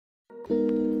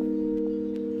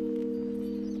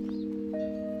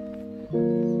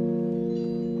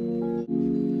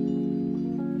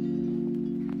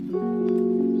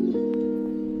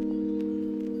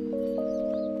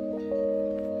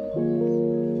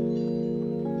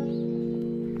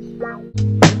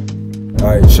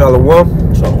Alright,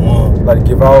 Shalom. Shalom. I'd like to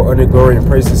give all honor, glory, and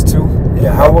praises to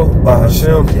Yahawah,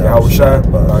 Bahashem, Yahawashi,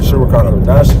 Bahashim,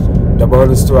 Kadash. Double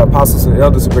honors to our apostles and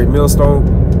elders, a great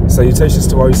millstone. Salutations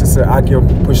to all you sincere Akim,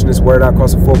 pushing this word out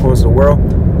across the four corners of the world.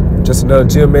 Just another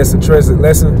GMS and transit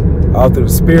lesson, all through the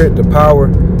spirit, the power,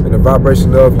 and the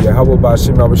vibration of Yahawah,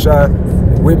 Bahashem,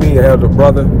 Yahawashi. With me, I have the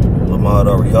brother Lamar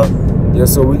Ariya. Yeah,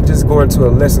 so we just go into a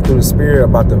lesson through the spirit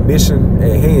about the mission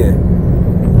at hand.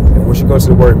 And when you go to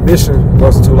the word mission, it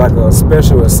goes into like a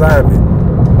special assignment,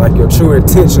 like your true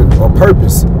intention or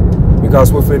purpose.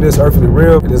 Because within this earthly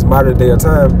realm, in this modern day of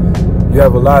time, you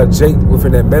have a lot of Jake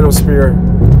within that manosphere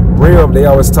realm. They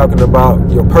always talking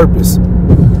about your purpose.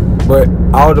 But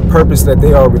all the purpose that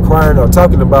they are requiring or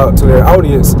talking about to their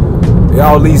audience, it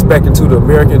all leads back into the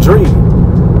American dream,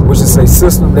 which is a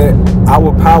system that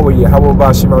our power, Yahawah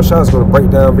Bahashem Yahawashi, is going to break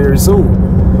down very soon.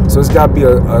 So it's got to be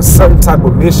a certain type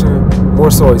of mission,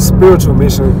 more so a spiritual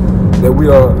mission that we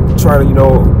are trying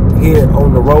to, head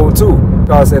on the road to.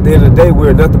 Because at the end of the day,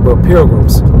 we're nothing but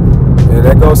pilgrims. And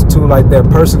that goes to like that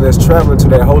person that's traveling to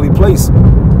that holy place.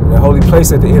 And that holy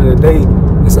place at the end of the day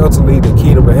is ultimately the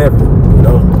kingdom of heaven,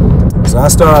 So I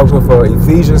start off with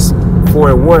Ephesians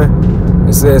 4:1.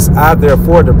 It says, I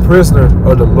therefore, the prisoner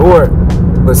of the Lord,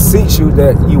 beseech you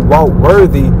that you walk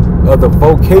worthy of the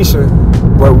vocation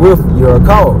wherewith you are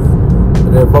called.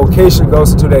 And that vocation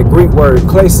goes into that Greek word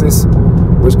klesis,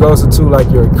 which goes into like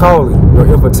your calling, your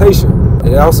invitation.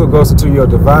 It also goes into your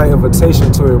divine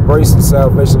invitation to embrace the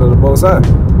salvation of the Most High.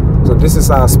 So this is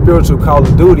our spiritual call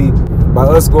of duty by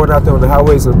us going out there on the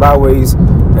highways and byways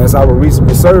as our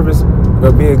reasonable service,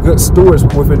 but being good stewards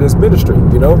within this ministry,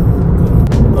 All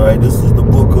right, this is the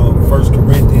book of 1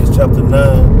 Corinthians chapter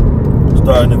 9,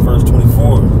 starting in verse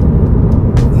 24.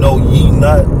 Know ye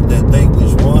not that they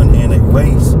which run in a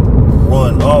race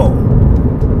run all,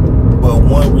 but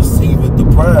one receiveth the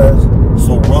prize,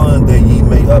 so run that ye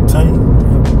may obtain.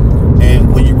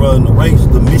 And when you run the race,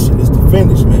 the mission is to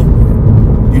finish, man.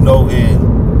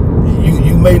 And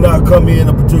you may not come in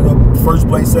a particular first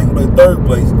place, second place, third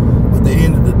place, but at the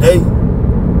end of the day,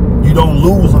 you don't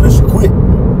lose unless you quit.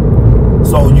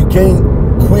 So you can't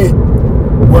quit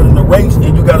running the race,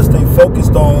 and you got to stay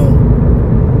focused on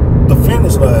the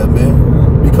finish line,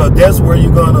 man, because that's where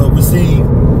you're going to receive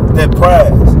that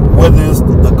prize, whether it's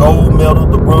the gold medal,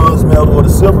 the bronze medal, or the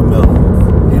silver medal,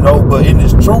 but in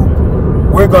this truth,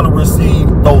 we're going to receive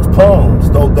those palms,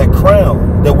 that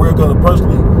crown that we're going to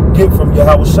personally get from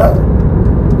Yahawashi.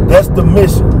 That's the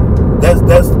mission.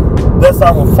 That's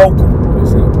our focal,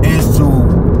 is to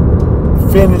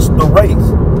finish the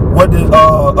race. What did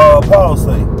Paul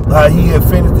say? How he had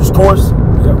finished his course?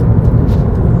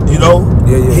 He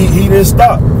didn't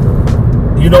stop.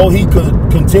 He could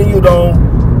continued on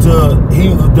to, he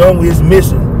was done with his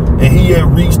mission, and he had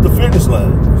reached the finish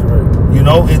line. That's right.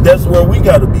 And that's where we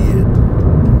got to be at.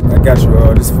 I got you.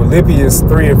 This Philippians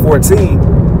 3:14.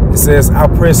 It says, I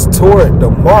press toward the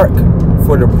mark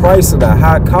for the price of the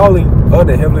high calling of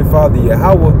the Heavenly Father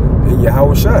Yahawah and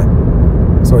Yahawashi.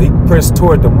 So he pressed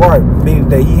toward the mark, meaning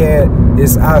that he had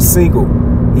his eyes single.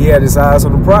 He had his eyes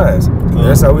on the prize.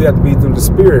 That's how we have to be through the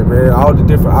spirit, man. All the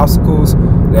different obstacles,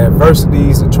 the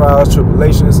adversities, the trials,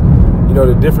 tribulations,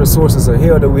 the different sources of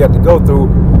hell that we have to go through.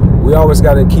 We always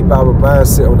got to keep our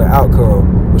mindset on the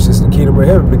outcome, which is the kingdom of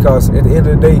heaven. Because at the end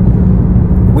of the day,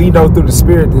 we know through the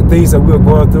spirit the things that we're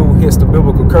going through, hence the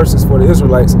biblical curses for the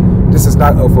Israelites, this is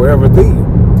not a forever thing.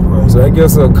 Right. So that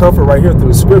gives us a comfort right here through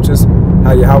the scriptures,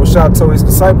 how Yahawashi told his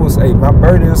disciples, hey, my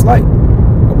burden is light.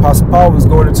 Apostle Paul was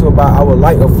going into about our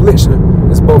light affliction.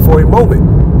 It's but for a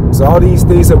moment. So all these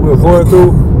things that we're going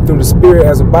through the spirit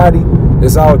as a body,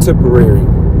 is all temporary,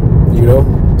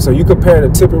 So you compare the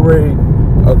temporary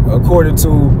according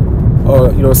to,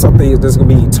 something that's going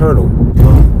to be eternal.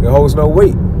 It holds no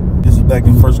weight. This is back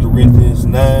in 1 Corinthians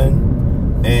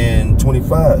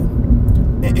 9:25.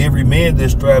 And every man that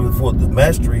striveth for the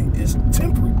mastery is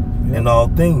temperate in all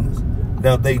things.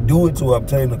 Now they do it to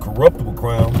obtain a corruptible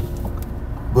crown,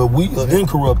 but we are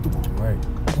incorruptible. Right.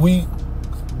 We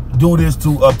do this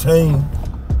to obtain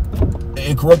an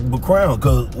incorruptible crown,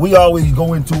 because we always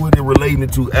go into it and relating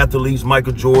it to athletes,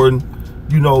 Michael Jordan,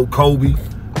 Kobe.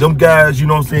 Them guys,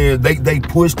 they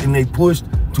pushed and they pushed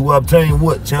to obtain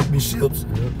what? Championships,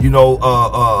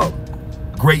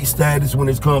 great status when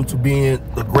it comes to being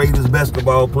the greatest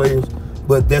basketball players.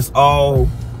 But that's all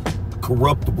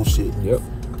corruptible shit. Yep.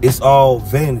 It's all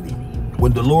vanity.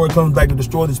 When the Lord comes back to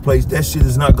destroy this place, that shit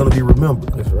is not going to be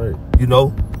remembered. That's right.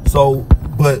 So,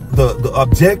 but the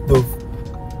objective,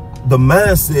 the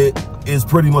mindset is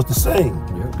pretty much the same.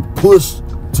 Yep. Push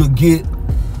to get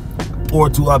or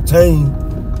to obtain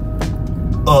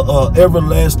a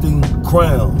everlasting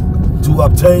crown, to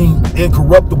obtain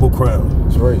incorruptible crown.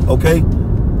 That's right. Okay,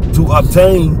 to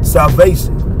obtain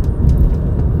salvation.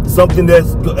 Something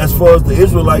that's, as far as the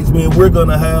Israelites, man, we're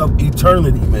gonna have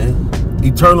eternity, man.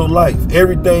 Eternal life.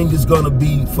 Everything is gonna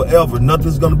be forever.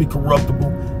 Nothing's gonna be corruptible.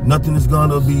 Nothing is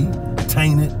gonna be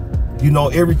tainted. You know,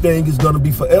 everything is gonna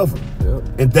be forever. Yep.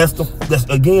 And that's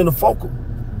again the focal.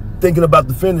 Thinking about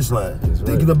the finish line. That's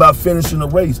thinking right. about finishing the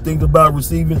race. Thinking about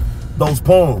receiving those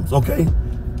palms. Okay.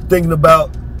 Thinking about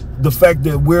the fact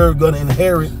that we're gonna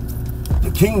inherit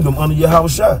the kingdom under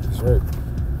Yahawashi. That's right.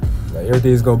 Like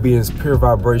everything's gonna be in pure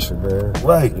vibration, man.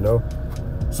 Right. You know.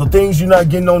 So things you're not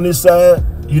getting on this side,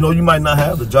 you know, you might not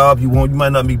have the job you want. You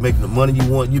might not be making the money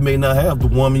you want. You may not have the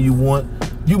woman you want.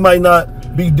 You might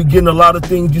not be getting a lot of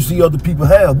things you see other people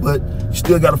have, but you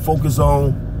still got to focus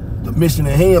on the mission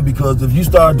at hand, because if you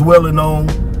start dwelling on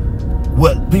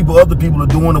what other people are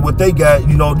doing and what they got,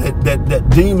 you know, that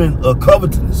demon of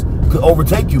covetousness could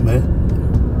overtake you,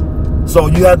 man. So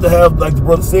you have to have, like the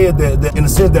brother said, that in a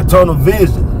sense, that tunnel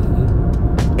vision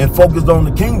and focus on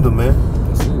the kingdom, man.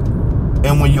 That's it.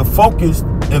 And when you're focused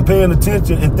and paying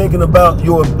attention and thinking about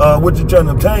your what you're trying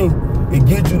to obtain, it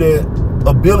gives you that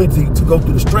ability to go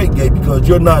through the straight gate, because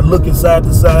you're not looking side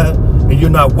to side and you're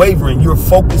not wavering. You're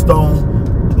focused on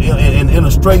in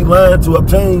a straight line to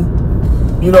obtain,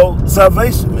 you know,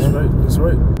 salvation, man. That's right. That's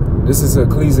right. This is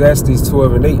Ecclesiastes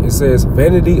 12:8. It says,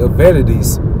 "Vanity of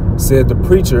vanities, said the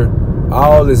preacher,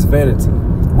 all is vanity."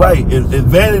 Right. And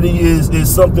vanity is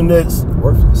something that's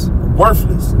Worthless.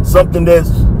 worthless, something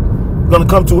that's gonna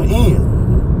come to an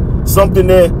end, something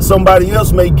that somebody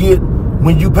else may get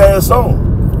when you pass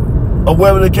on, or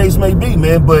whatever the case may be,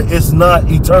 man. But it's not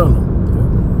eternal.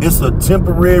 It's a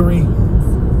temporary,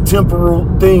 temporal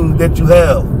thing that you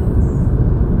have,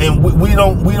 and we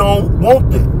don't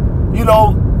want that. You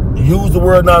know, use the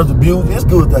word not as abuse. It's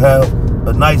good to have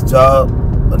a nice job,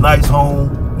 a nice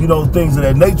home, you know, things of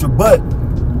that nature, but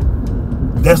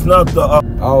that's not the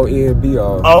All in, be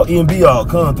all. all in be all.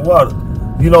 Come to water.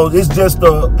 You know, it's just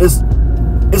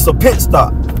it's a pit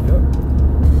stop. Yep.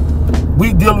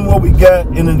 We dealing with what we got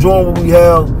and enjoying what we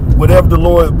have, whatever the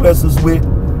Lord bless us with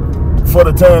for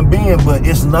the time being, but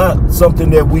it's not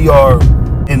something that we are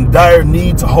in dire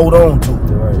need to hold on to.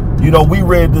 Right. You know, we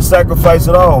ready to sacrifice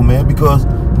it all, man, because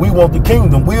we want the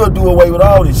kingdom. We'll do away with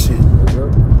all this shit.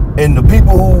 Yep. And the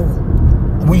people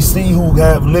who we see who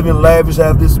have living lavish,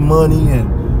 have this money and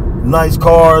nice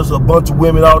cars, a bunch of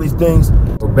women, all these things.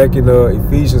 So back in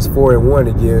Ephesians 4:1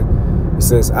 again, it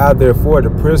says, "I therefore, the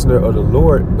prisoner of the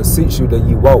Lord, beseech you that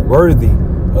you walk worthy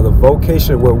of the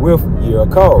vocation wherewith ye are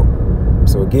called."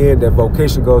 So again, that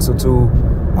vocation goes into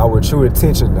our true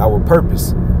intention, our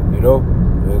purpose, you know,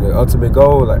 and the ultimate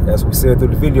goal, like as we said through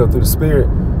the video, through the Spirit,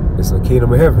 is the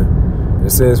kingdom of heaven.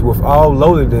 It says, "With all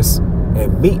lowliness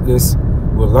and meekness,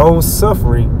 with long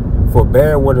suffering,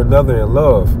 forbearing one another in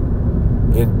love,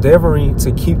 endeavoring to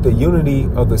keep the unity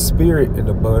of the Spirit in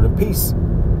the bond of peace."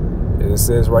 And it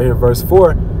says right here in verse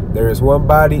 4, "There is one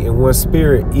body and one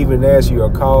Spirit, even as you are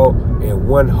called, and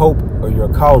one hope of your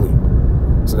calling."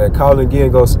 So that calling again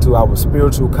goes to our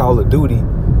spiritual call of duty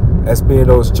as being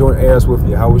those joint heirs with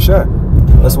Yahawashi.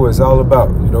 That's what it's all about,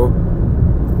 you know.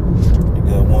 You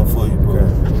got one for you, bro.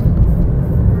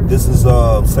 Okay. This is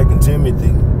 2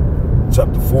 Timothy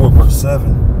chapter 4, verse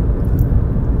 7.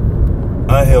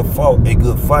 "I have fought a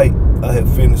good fight. I have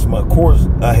finished my course.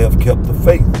 I have kept the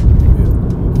faith.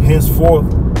 Henceforth,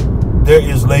 there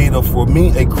is laid up for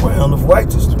me a crown of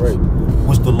righteousness, Right.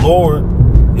 which the Lord,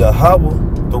 Yahawah,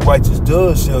 the righteous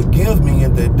judge, shall give me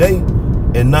in that day,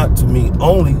 and not to me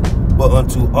only, but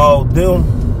unto all them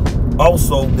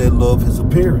also that love his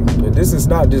appearing." And this is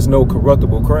not just no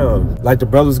corruptible crown. Like the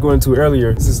brothers going into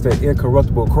earlier, this is the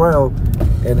incorruptible crown,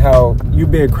 and how you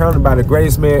being crowned by the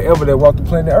greatest man ever that walked the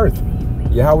planet Earth,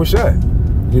 Yahawashi.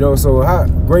 You know, so how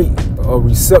great a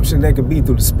reception that could be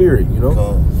through the Spirit, you know?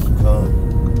 Come.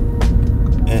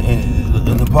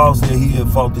 And the Paul said he had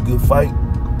fought the good fight.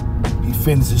 He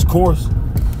finished his course.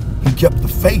 He kept the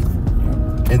faith.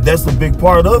 And that's a big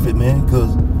part of it, man,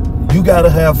 because you got to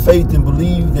have faith and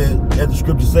believe that, as the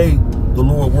scriptures say, the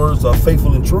Lord's words are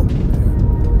faithful and true.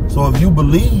 So if you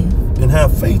believe and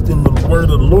have faith in the word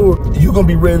of the Lord, you're going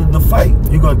to be ready to fight.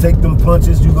 You're going to take them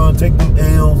punches. You're going to take them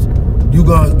L's. You're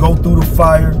going to go through the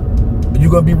fire. You're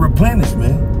going to be replenished,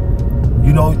 man.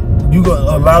 You know, you're going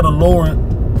to allow the Lord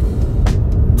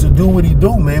to do what he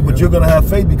do, man, but you're going to have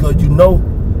faith because you know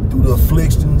through the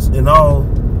afflictions and all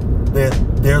that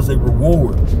there's a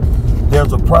reward.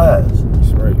 There's a prize.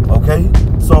 That's right. Okay?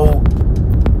 So,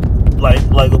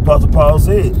 like Apostle Paul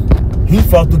said, he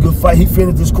fought the good fight. He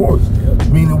finished his course. Yep.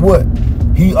 Meaning what?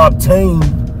 He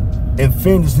obtained and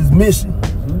finish his mission.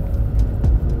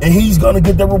 And he's gonna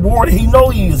get the reward. He know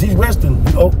he is. He's resting,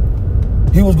 you know.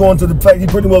 He was going to the fact he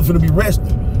pretty much gonna be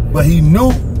resting. But he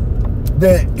knew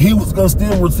that he was gonna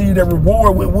still receive that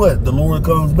reward when what? The Lord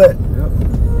comes back. Yep.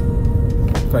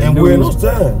 And we're in those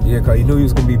times. Yeah, because he knew he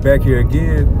was gonna be back here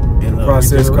again in the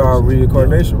process called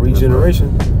reincarnation,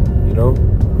 regeneration. You know,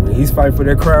 I mean, he's fighting for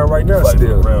that crown right now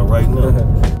still. Right now.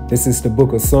 This is the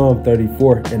book of Psalm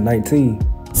 34:19.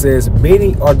 It says,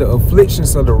 many are the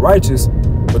afflictions of the righteous,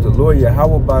 but the Lord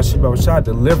Yahawashi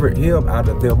delivered him out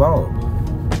of them all.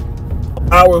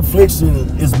 Our affliction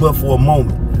is but for a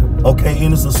moment, okay?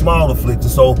 And it's a small affliction.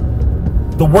 So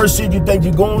the worst shit you think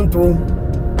you're going through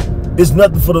is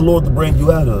nothing for the Lord to bring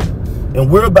you out of.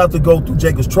 And we're about to go through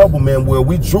Jacob's trouble, man, where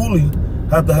we truly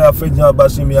have to have faith in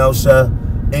Yahawashi.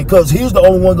 And because he's the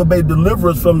only one going to be deliver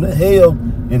us from the hell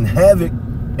and havoc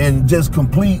and just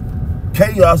complete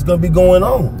chaos going to be going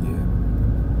on.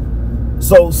 Yeah.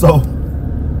 So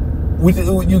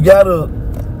you got to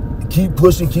keep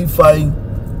pushing, keep fighting.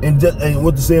 And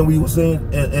what the saying we were saying,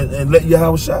 and let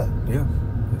Yahawashi shine. Yeah,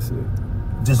 that's it.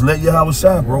 Just let Yahawashi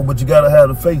shine, bro. But you gotta have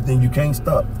the faith, and you can't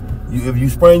stop. If you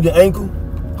sprain your ankle,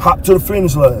 hop to the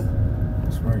finish line.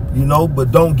 That's right. You know,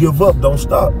 but don't give up, don't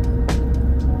stop.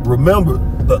 Remember,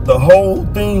 the whole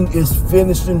thing is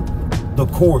finishing the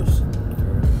course,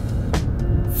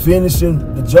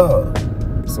 finishing the job.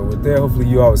 So with that, hopefully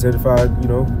you all was edified. You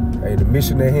know, hey, the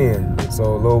mission at hand.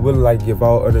 So Lord willing, like give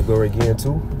all other glory again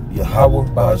too. Yahawah,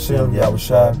 Ba'ashem,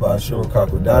 Yahawashi, Ba'ashem,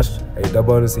 Kakodash. Hey,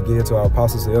 double honors again to our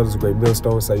apostles and elders, great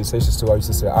millstones, salutations to our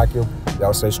sister Akim.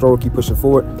 Y'all stay strong, keep pushing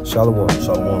forward. Shalom.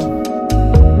 Shalom.